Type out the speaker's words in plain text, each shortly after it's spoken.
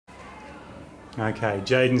Okay,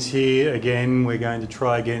 Jayden's here again. We're going to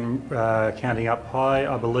try again counting up pi.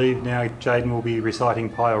 I believe now Jayden will be reciting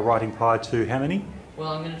pi or writing pi to how many?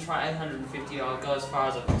 Well, I'm going to try 850. I'll go as far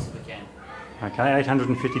as I possibly can. Okay,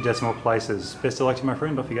 850 decimal places. Best of luck to my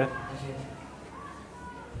friend. Off you go. Okay.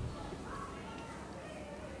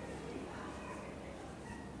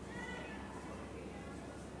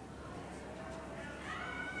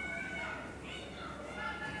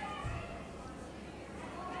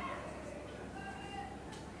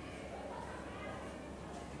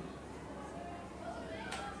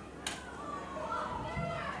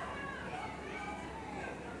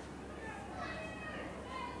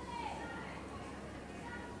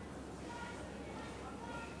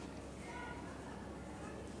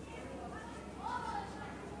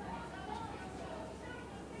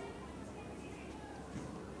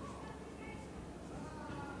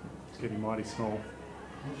 It's getting mighty small.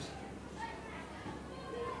 Oops.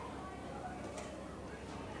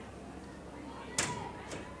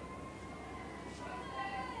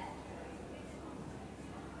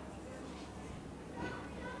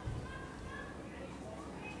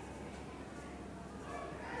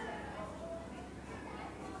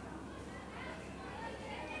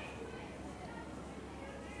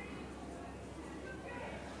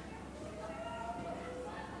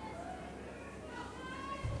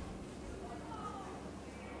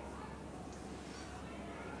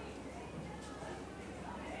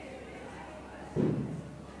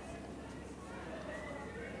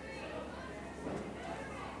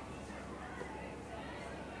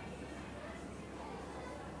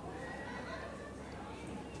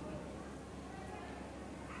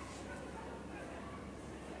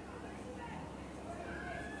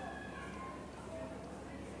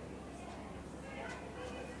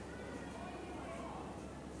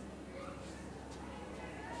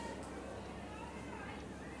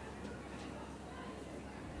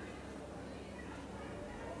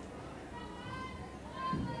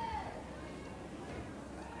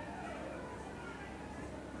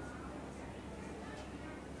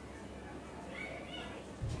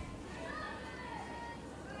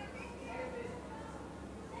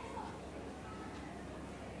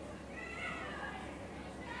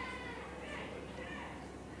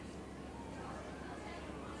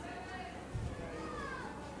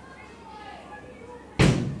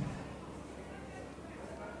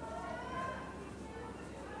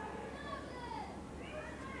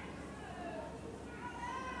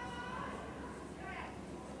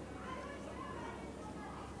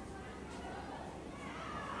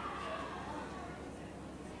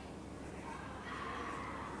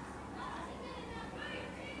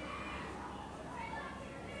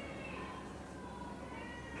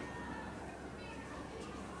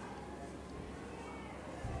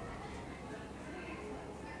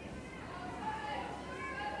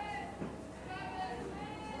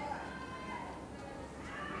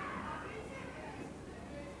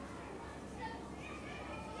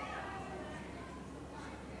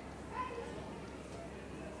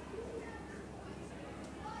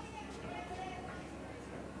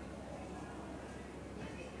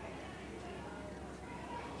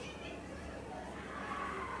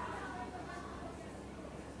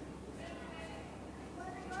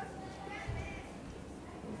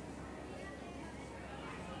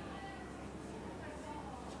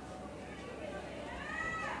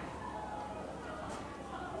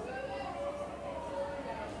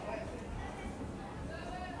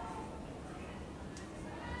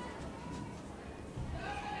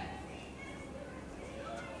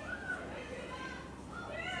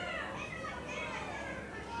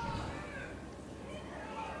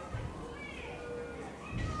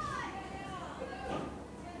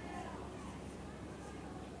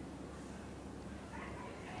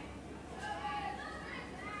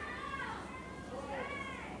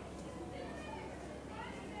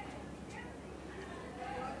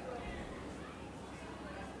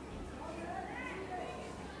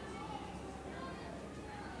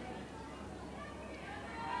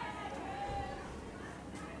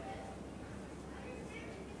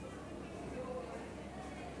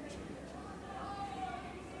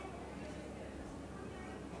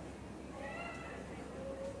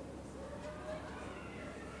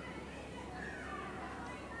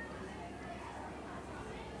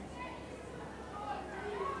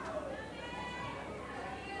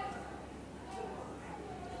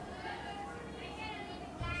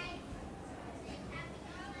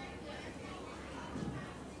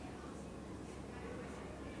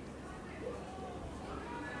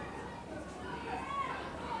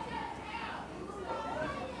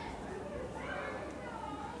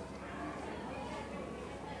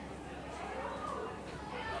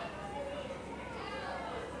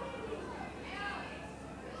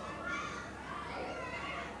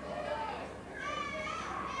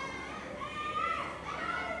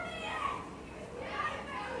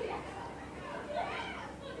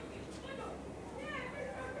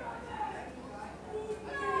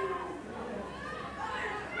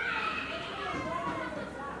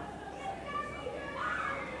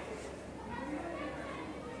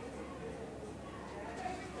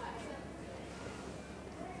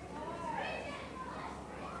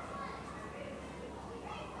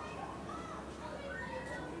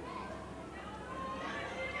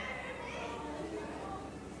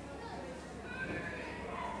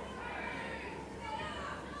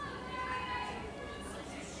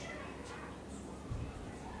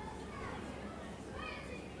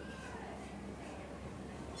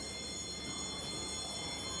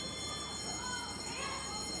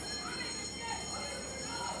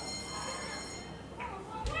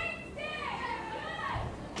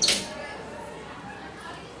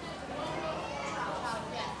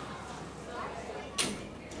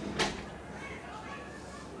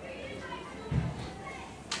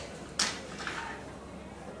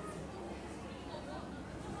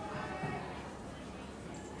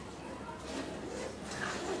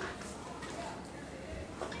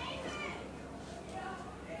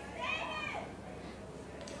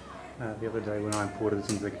 the other day when I imported this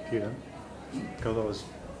into the computer, because I was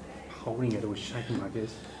holding it was shaking, I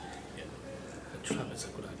guess. Yeah, the trap is a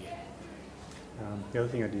good idea. The other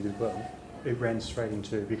thing I did as well, it ran straight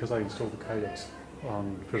into, because I installed the codecs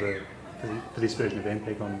for this version of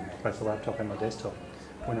MPEG on both the laptop and my desktop.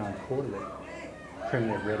 When I imported it,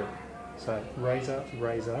 Premiere read it. So razor,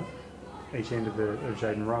 each end of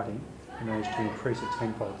Jayden writing, and managed to increase it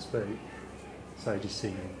tenfold speed. So just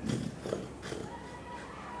seeing it.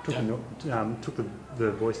 Took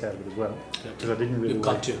the voice out of it as well, because I didn't really. You've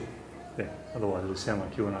got to. Yeah, otherwise it would sound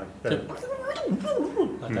like you and I. Like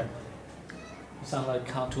that. You sound like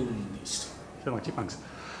cartoonist. Sound like chipmunks.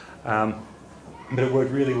 But it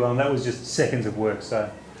worked really well, and that was just seconds of work. So,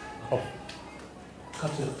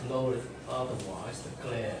 Cut to lower it, otherwise the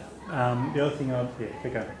glare. the other thing and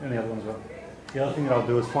the other one as well. The other thing that I'll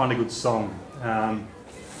do is find a good song,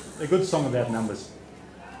 a good song about numbers.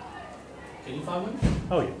 Can you find one?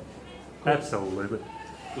 Oh yeah, absolutely.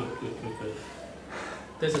 Good.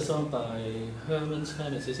 There's a song by Herman's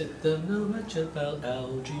Hermits, is it? Don't know much about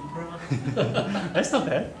algebra. That's not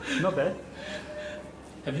bad. Not bad.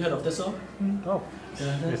 Have you heard of this song? Oh,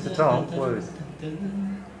 Mr. Tom, please.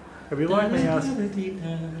 It'd be like me asking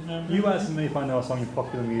you asking me if I know a song in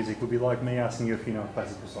popular music. Would be like me asking you if you know a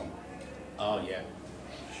classical song. Oh yeah,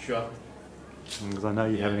 sure. Because I know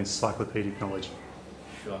you have an encyclopedic knowledge.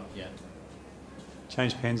 Sure, yeah.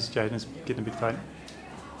 Change pens, Jayden. It's getting a bit faint.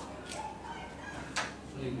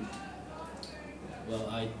 Well,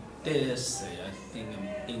 I dare say, I think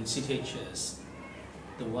in CTHS,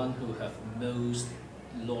 the one who have most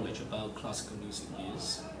knowledge about classical music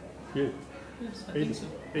is... You. Yes, I think so.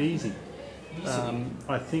 Easy.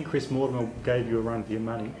 I think Chris Mortimer gave you a run for your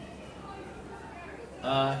money.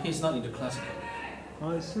 He's not into classical.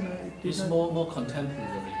 He's more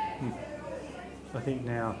contemporary. I think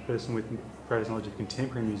now a person with greatest knowledge of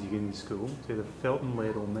contemporary music in this school is either Felton,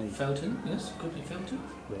 Laird or me. Felton, yes, could be Felton.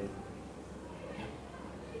 Laird. Yeah.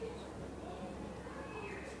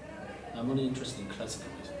 I'm only interested in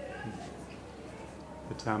classical music.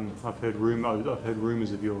 But I've heard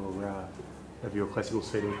rumours of your classical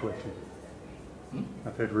CD collection.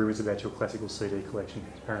 I've heard rumours about your classical CD collection.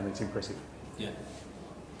 Apparently, it's impressive. Yeah.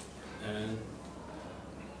 And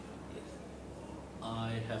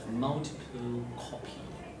I have multiple different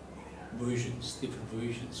versions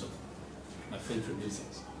of my favourite music.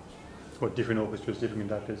 What, different orchestras, different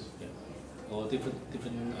conductors? Yeah. Or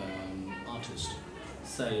different artists.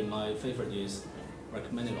 Say my favourite is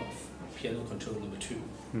Rachmaninoff, Piano Control No. 2.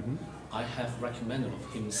 I have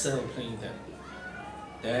Rachmaninoff himself playing that.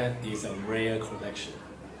 That is a rare collection.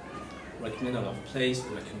 Rachmaninoff plays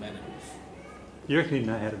Rachmaninoff. You reckon he'd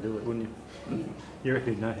know how to do it, wouldn't you? You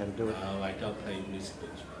reckon he'd know how to do it? I don't play music.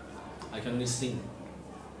 I can only sing.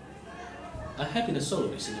 I have been a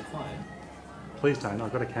soloist in the choir. Please don't,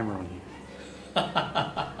 I've got a camera on here.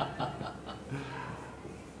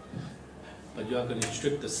 But you are going to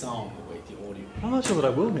strip the sound away, the audio. I'm not sure that I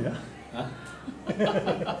will now. Huh?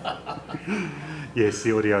 Yes,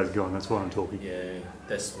 the audio is gone, that's why I'm talking. Yeah,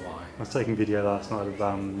 that's why. I was taking video last night of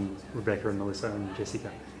Rebecca and Melissa and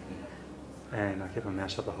Jessica. And I kept my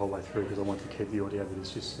mouth shut the whole way through because I wanted to keep the audio, but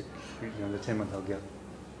it's just, the 10-month-old girl.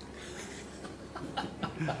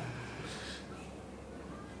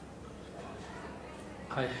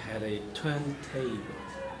 I had a turntable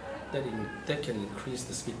that can increase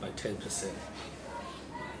the speed by 10%.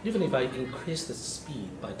 Even if I increase the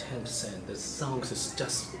speed by 10%, the sound is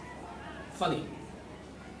just funny.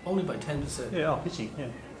 Only by 10%. Yeah, pitching,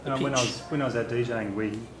 yeah. When I was out DJing,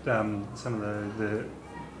 we some of the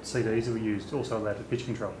CDs that we used also allowed for pitch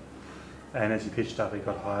control, and as you pitched up, it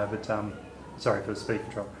got higher. But sorry, for the speed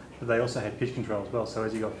control. But they also had pitch control as well. So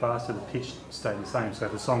as you got faster, the pitch stayed the same. So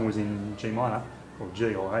if the song was in G minor or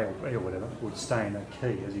G or A or E or whatever, it would stay in that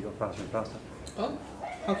key as you got faster and faster. Oh,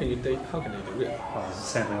 how can you do it? Oh, it's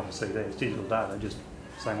sampling off a CD. It's digital data, just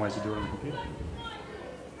the same way as you do it on a computer.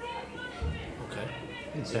 Okay.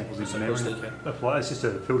 It samples I into suppose memory. they can. It's just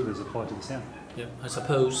a filter that's applied to the sound. Yeah, I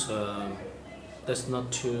suppose there's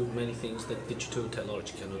not too many things that digital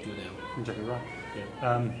technology cannot do now. Exactly right.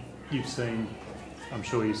 Yeah. I'm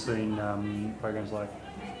sure you've seen programs like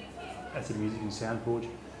Acid Music and SoundForge.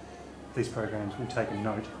 These programs will take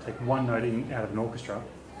one note out of an orchestra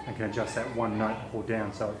and can adjust that one note up or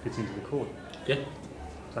down so it fits into the chord. Yeah.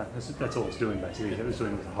 So that's all it's doing basically. It's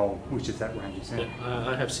doing with the whole, which is that range of sound. Yeah.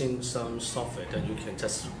 I have seen some software that you can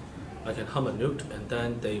I can hum a note and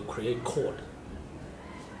then they create chord.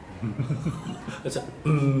 It's a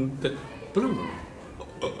the boom,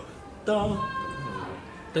 da.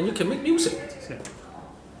 Then you can make music. Yeah.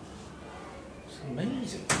 It's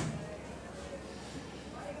amazing.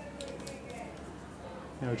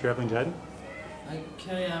 Now we're travelling, Jayden.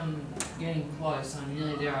 Okay, I'm getting close. I'm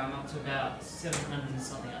nearly there. I'm up to about 700 and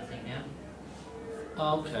something, I think, now.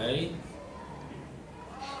 Okay.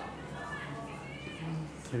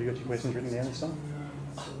 Have you got your questions written down this time?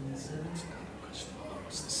 It's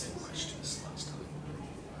the same question as last time.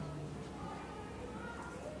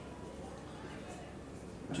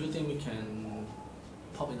 Do you think we can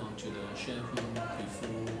pop it onto the SharePoint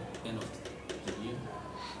before end of the year?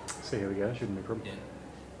 See how we go, shouldn't be a problem. Yeah.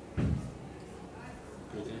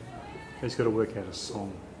 Good idea. He's got to work out a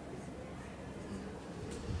song.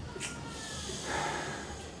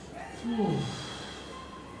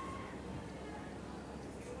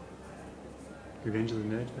 Revenge of the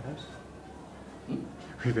Nerds, perhaps?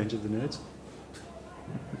 Revenge of the Nerds?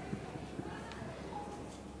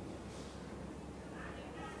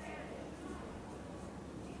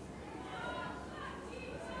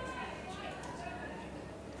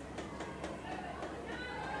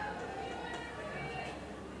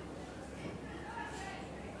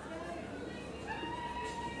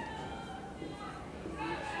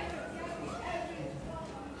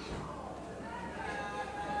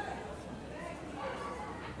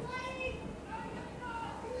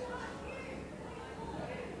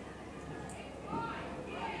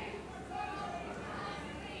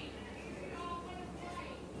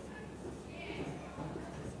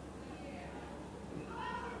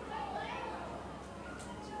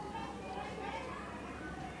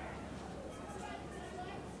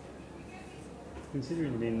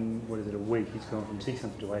 Considering that in, what is it, a week, he's gone from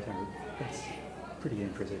 600 to 800, that's pretty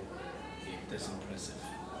impressive. Yeah, that's impressive.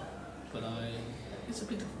 But it's a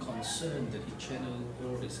bit of concern that he channeled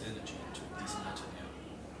all his energy into this matter now.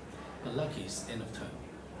 But lucky it's end of term.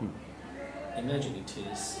 Imagine it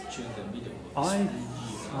is during the middle of the year.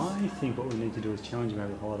 I think what we need to do is challenge him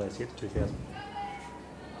over the holidays to get to 2,000.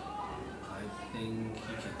 I think he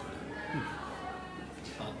can do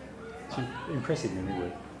that. It's impressive memory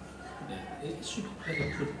work. Yeah, it should be better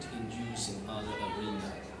put in use in other arenas.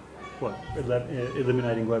 What?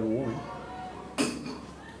 Eliminating global warming?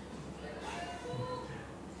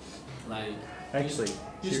 Like, Actually,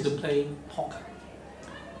 used to play poker.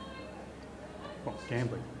 Well,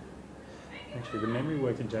 gambling. Actually, the memory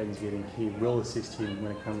work that Jayden's getting here will assist him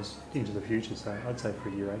when it comes into the future. So I'd say for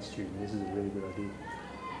a Year 8 student, this is a really good idea.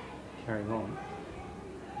 Carrying on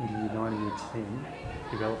into Year 9 and Year 10,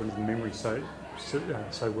 development of memory so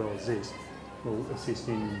well as this will assist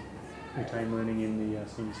in retain learning in the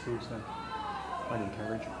senior school. So I'd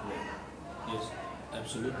encourage. Yeah. Yes,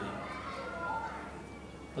 absolutely.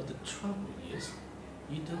 But the trouble is,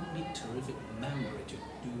 you don't need terrific memory to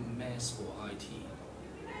do maths or IT, do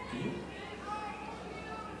you?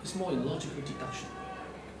 It's more in logical deduction.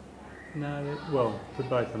 No, well, for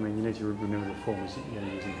both, I mean, you need to remember the formulas that you're going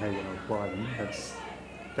to use and how you're going to apply them.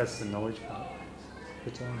 That's the knowledge part.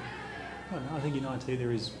 But I don't know, I think in IT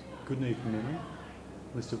there is good need for memory.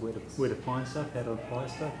 List of where to find stuff, how to apply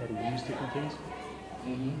stuff, how to use different things.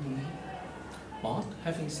 But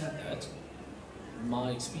having said that,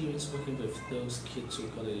 my experience working with those kids who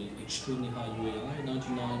got an extremely high UAI,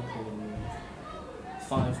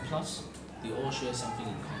 99.5 plus, they all share something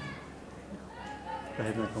in common. They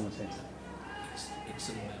have no common sense.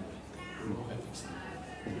 Excellent memory. They all have excellent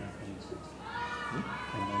memory. No common sense. And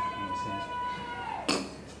no common sense.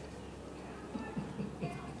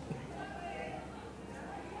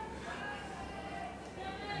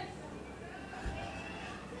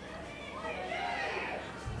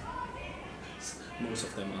 Most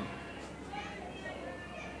of them are.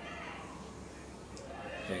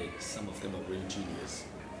 Hey, some of them are real genius.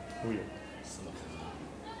 Oh yeah. Some of them are.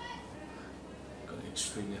 Got an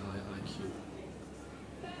extremely high IQ.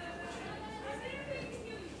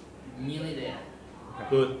 Nearly there. Okay.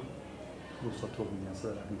 Good. We'll stop talking now so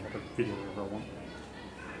that I can cut the video wherever I want.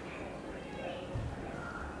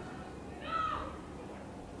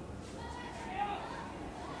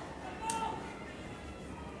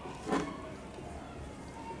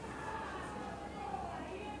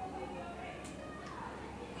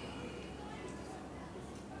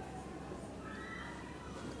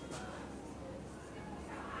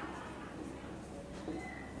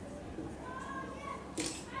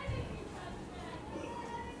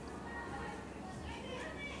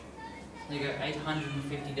 You go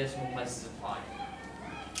 850 decimal places applied.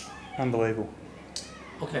 Unbelievable.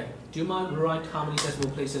 Okay, do you mind write how many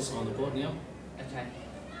decimal places on the board now? Okay.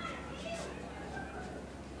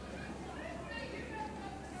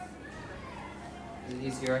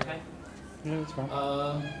 Is you okay? Yeah, that's fine.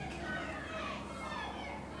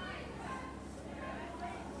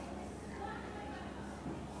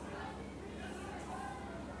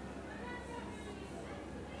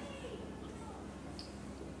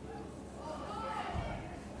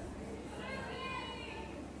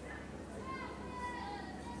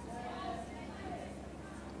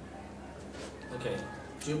 Okay.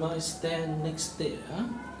 Do you mind stand next there?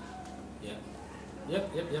 Yeah.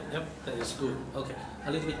 Yep. That is good. Okay.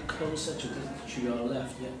 A little bit closer to your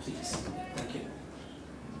left. Yeah, please. Thank you.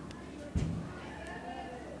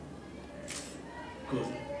 Good.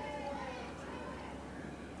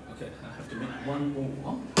 Okay, I have to make one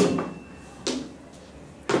more.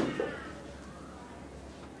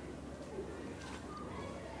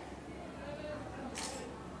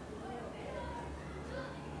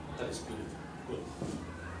 That is beautiful. Good.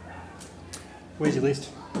 Where's your list?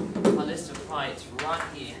 My list of pi, it's right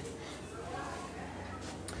here.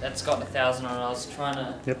 That's got 1,000 on it. I was trying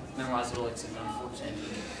to memorise it all, except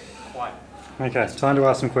unfortunately quite. Okay, time to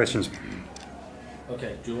ask some questions.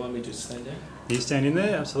 Okay, do you want me to stand there? You stand in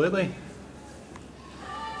there, absolutely.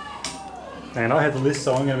 And I have the list,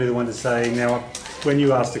 so I'm going to be the one to say, now, when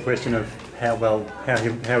you asked the question of how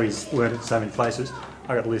he's learned at so many places,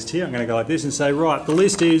 I got the list here. I'm going to go like this and say, right, the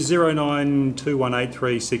list is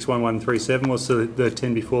 092183611137. What's the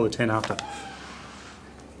 10 before, the 10 after?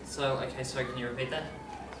 So, okay, so can you repeat that?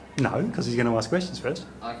 No, because he's going to ask questions first.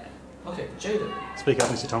 Okay. Okay, Jayden. Speak up,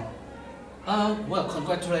 Mr. Tom. Well,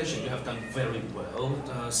 congratulations, you have done very well.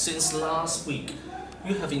 Since last week,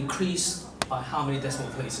 you have increased by how many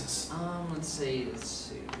decimal places? Let's see.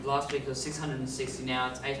 Last week it was 660, now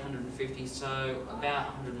it's 850, so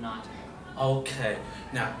about 190. Okay,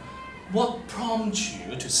 now, what prompted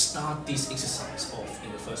you to start this exercise off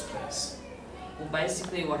in the first place? Well,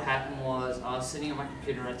 basically what happened was I was sitting at my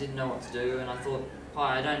computer and I didn't know what to do, and I thought,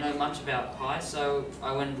 pi, I don't know much about pi, so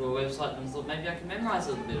I went into a website and thought maybe I can memorise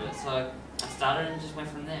a little bit of it. So I started and just went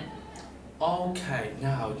from there. Okay,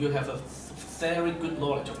 now you have a very good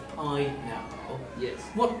knowledge of pi now. Yes.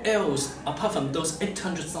 What else, apart from those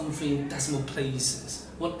 800 something decimal places,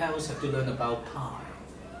 what else have you learned about pi?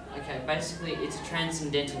 Okay, basically it's a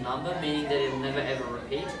transcendental number, meaning that it will never ever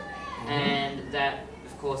repeat, and that,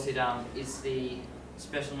 of course, it is the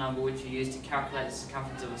special number which you use to calculate the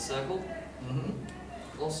circumference of a circle.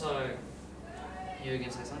 Also, you were going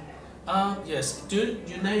to say something? Yes.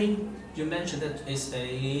 You mentioned that it's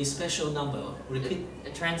a special number. Repeat. A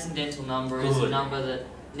transcendental number is a number that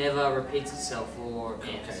never repeats itself or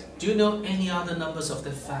ends. Okay. Do you know any other numbers of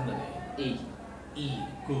the family? E. E.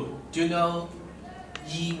 Good. Do you know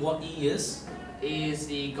E? What E is? E is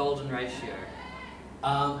the golden ratio.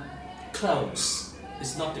 Close.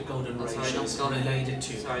 It's not the golden ratio. Sorry, not it's the golden, related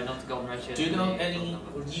to. Sorry, not the golden ratio. Do you know any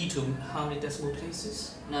E to how many decimal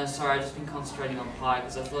places? No, sorry, I've just been concentrating on pi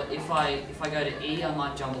because I thought if I go to E, I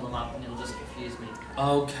might jumble them up and it'll just confuse me.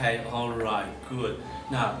 Okay, alright, good.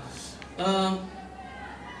 Now,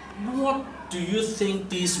 what do you think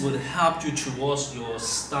this would help you towards your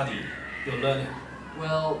study, your learning?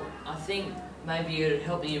 Well, I think maybe it would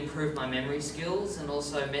help me improve my memory skills and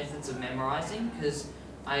also methods of memorising, because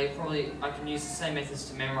I can use the same methods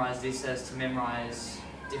to memorise this as to memorise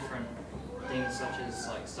different things such as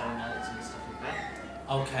like study notes and stuff like that.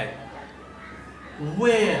 Okay.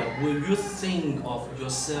 Where will you think of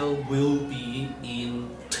yourself will be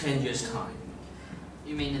in 10 years' time?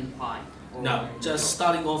 You mean in the pi? No, just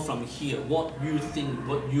starting off from here, what you think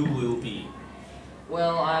what you will be?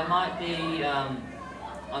 Well, I might be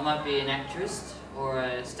an actress or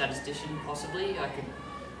a statistician, possibly.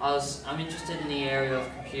 I'm interested in the area of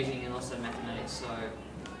computing and also mathematics, so.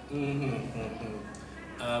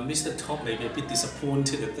 Mr. Tom may be a bit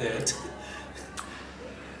disappointed at that.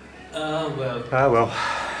 Well.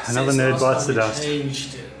 Another nerd bites the dust.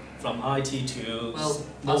 Changed from IT to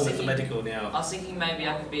more mathematical now. I was thinking maybe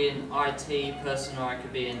I could be an IT person or I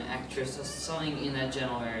could be an actress or something in that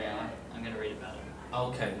general area. I'm going to read about it.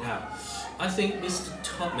 Okay, now, I think Mr.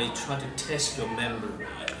 Tom may try to test your memory.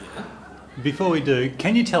 Yeah? Before we do,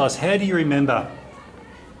 can you tell us, how do you remember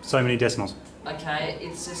so many decimals? Okay,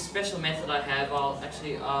 it's a special method I have. I'll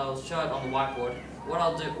show it on the whiteboard. What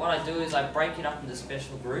I do is I break it up into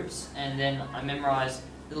special groups, and then I memorise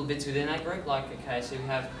little bits within that group. Like, okay, so we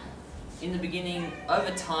have in the beginning,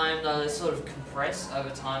 over time, they sort of compress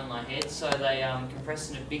over time in my head. So they compress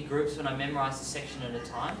into big groups when I memorise a section at a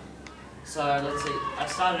time. So let's see. I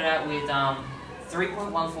started out with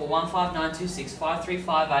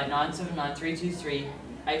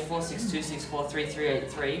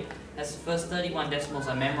 3.1415932653597932384626433383. That's the first 31 decimals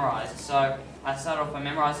I memorised. So I started off by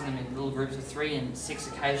memorising them in little groups of 3 and 6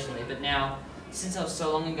 occasionally, but now, since that was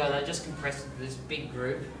so long ago, they just compressed into this big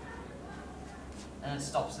group, and it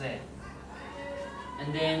stops there.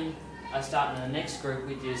 And then I start in the next group,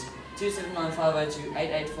 which is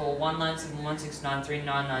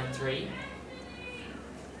 2795028841971693993,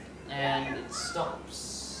 and it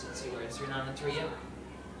stops. Let's see where it's 3993. Yep.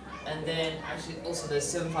 And then actually also there's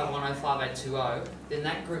 751058020. Then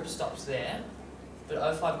that group stops there,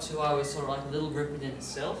 but 0520 is sort of like a little group within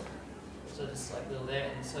itself. So just like little there,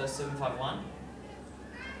 and so 751.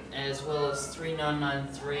 As well as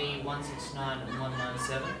 3993, 169, and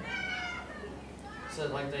 197. So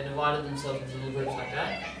like they divided themselves into little groups like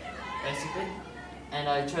that, basically. And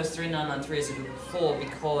I chose 3993 as a group of 4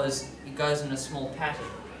 because it goes in a small pattern.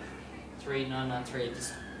 3993, it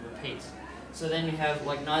just repeats. So then you have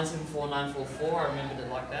like 974, 944, I remembered it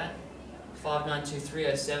like that. 592,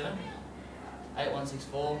 307,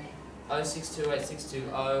 8164, 062, 8620,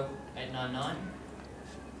 899.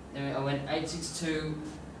 Then I went 862,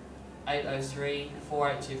 803,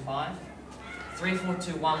 4825,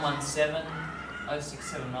 342, 117,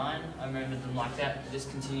 0679. I remembered them like that. It just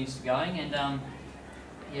continues going, and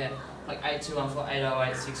yeah, like 8214,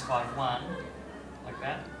 808, 651, like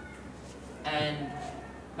that. And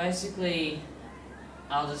basically,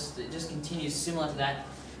 it just continues similar to that.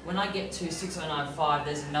 When I get to 6095,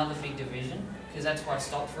 there's another big division, because that's where I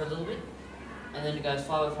stopped for a little bit. And then it goes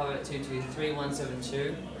 505822,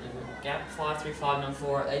 3172, gap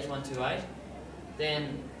 53594, 8128.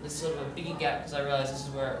 Then there's sort of a bigger gap because I realised this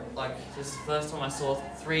is where, like, this is the first time I saw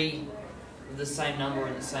 3 of the same number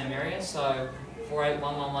in the same area. So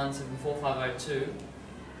 4811174502,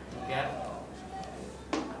 gap.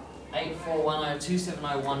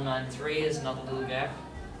 8410270 is another little gap.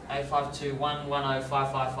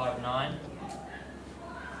 8521105559.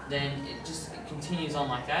 Then it continues on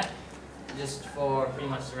like that, just for pretty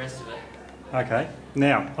much the rest of it. Okay.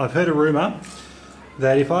 Now, I've heard a rumour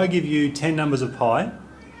that if I give you 10 numbers of pi,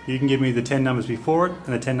 you can give me the 10 numbers before it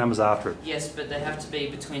and the 10 numbers after it. Yes, but they have to be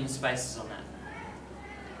between the spaces on that.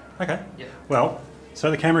 Okay. Yep. Well,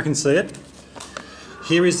 so the camera can see it.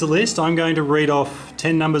 Here is the list. I'm going to read off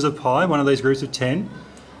 10 numbers of pi, one of these groups of 10.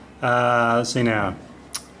 Let's see now.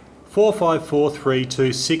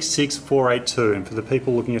 45432666482, and for the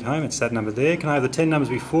people looking at home, it's that number there. Can I have the 10 numbers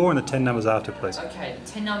before and the 10 numbers after, please? Okay, the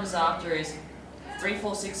 10 numbers after is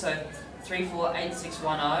 3460,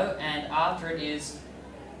 348610, and after it is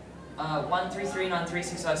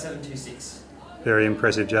 13393607226. Very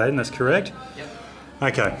impressive, Jayden. That's correct. Yep.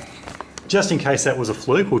 Okay. Just in case that was a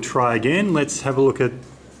fluke, we'll try again. Let's have a look at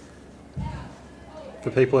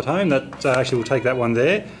the people at home. That actually, we'll take that one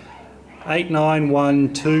there.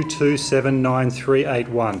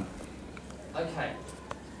 89122793881. Okay.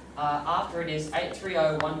 After it is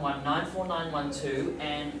 83011949112,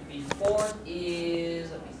 and before it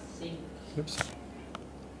is, let me think. Oops.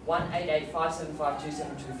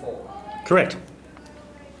 18857522724. Correct.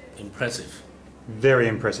 Impressive. Very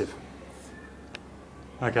impressive.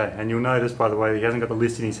 Okay, and you'll notice, by the way, he hasn't got the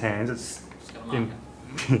list in his hands. It's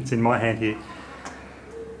in my hand here.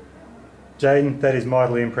 Jayden, that is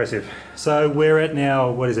mightily impressive. So we're at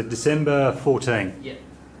now, what is it, December 14? Yep.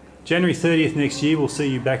 January 30th next year, we'll see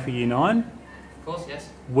you back for year 9. Of course, yes.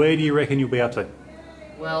 Where do you reckon you'll be up to?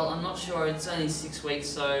 Well, I'm not sure. It's only 6 weeks,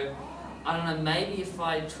 so I don't know. Maybe if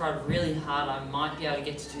I tried really hard, I might be able to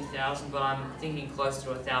get to 2,000, but I'm thinking close to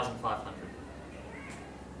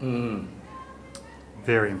 1,500.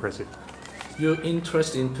 Very impressive. You're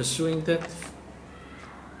interested in pursuing that?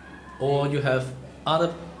 Or you have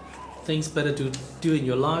other things better to do in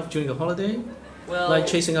your life during the holiday? Well, like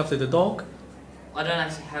chasing after the dog? I don't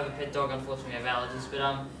actually have a pet dog, unfortunately. I have allergies,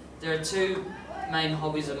 but there are 2 main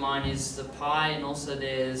hobbies of mine: is the pie, and also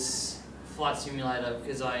there's flight simulator,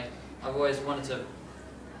 because I've always wanted to.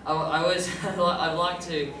 I've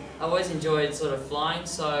always enjoyed sort of flying.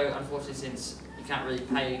 So unfortunately, since you can't really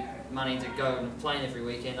pay money to go on a plane every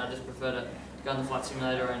weekend, I just prefer to go on the flight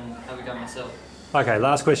simulator and have a go myself. Okay,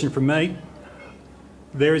 last question from me.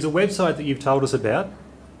 There is a website that you've told us about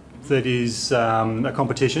that is a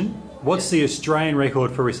competition. What's the Australian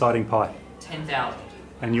record for reciting pi? 10,000.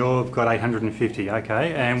 And you've got 850,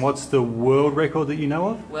 okay. And what's the world record that you know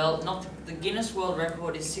of? Well, the Guinness World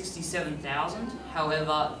Record is 67,000.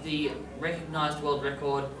 However, the recognised world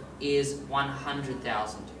record is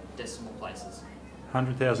 100,000 decimal places.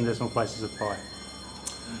 100,000 decimal places of pi.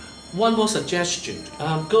 One more suggestion.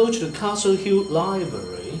 Go to the Castle Hill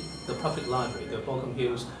Library, the public library, the Bockham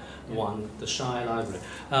Hills one, the Shire Library.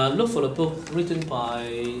 Look for a book written by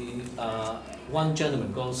one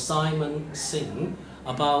gentleman called Simon Singh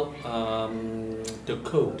about the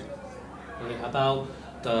code, okay, about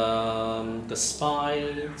the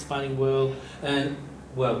spying world, and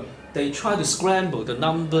well, they try to scramble the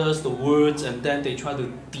numbers, the words, and then they try to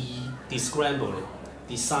de-scramble it,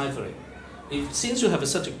 decipher it. Since you have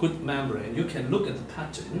such a good memory, and you can look at the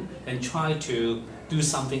pattern and try to do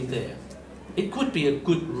something there, it could be a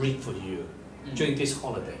good read for you during this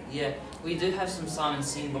holiday. Yeah, We do have some Simon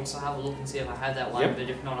Singh books. I'll have a look and see if I have that one, Yep. but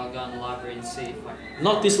if not, I'll go in the library and see if I...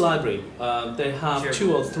 Not this library. They have Sure.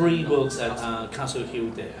 2 or 3 No, books at Castle. Castle Hill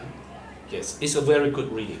there. Yes, it's a very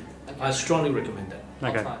good reading. Okay. I strongly recommend that.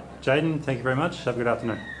 I'll Okay. try it. Jayden, thank you very much. Have a good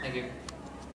afternoon. Thank you.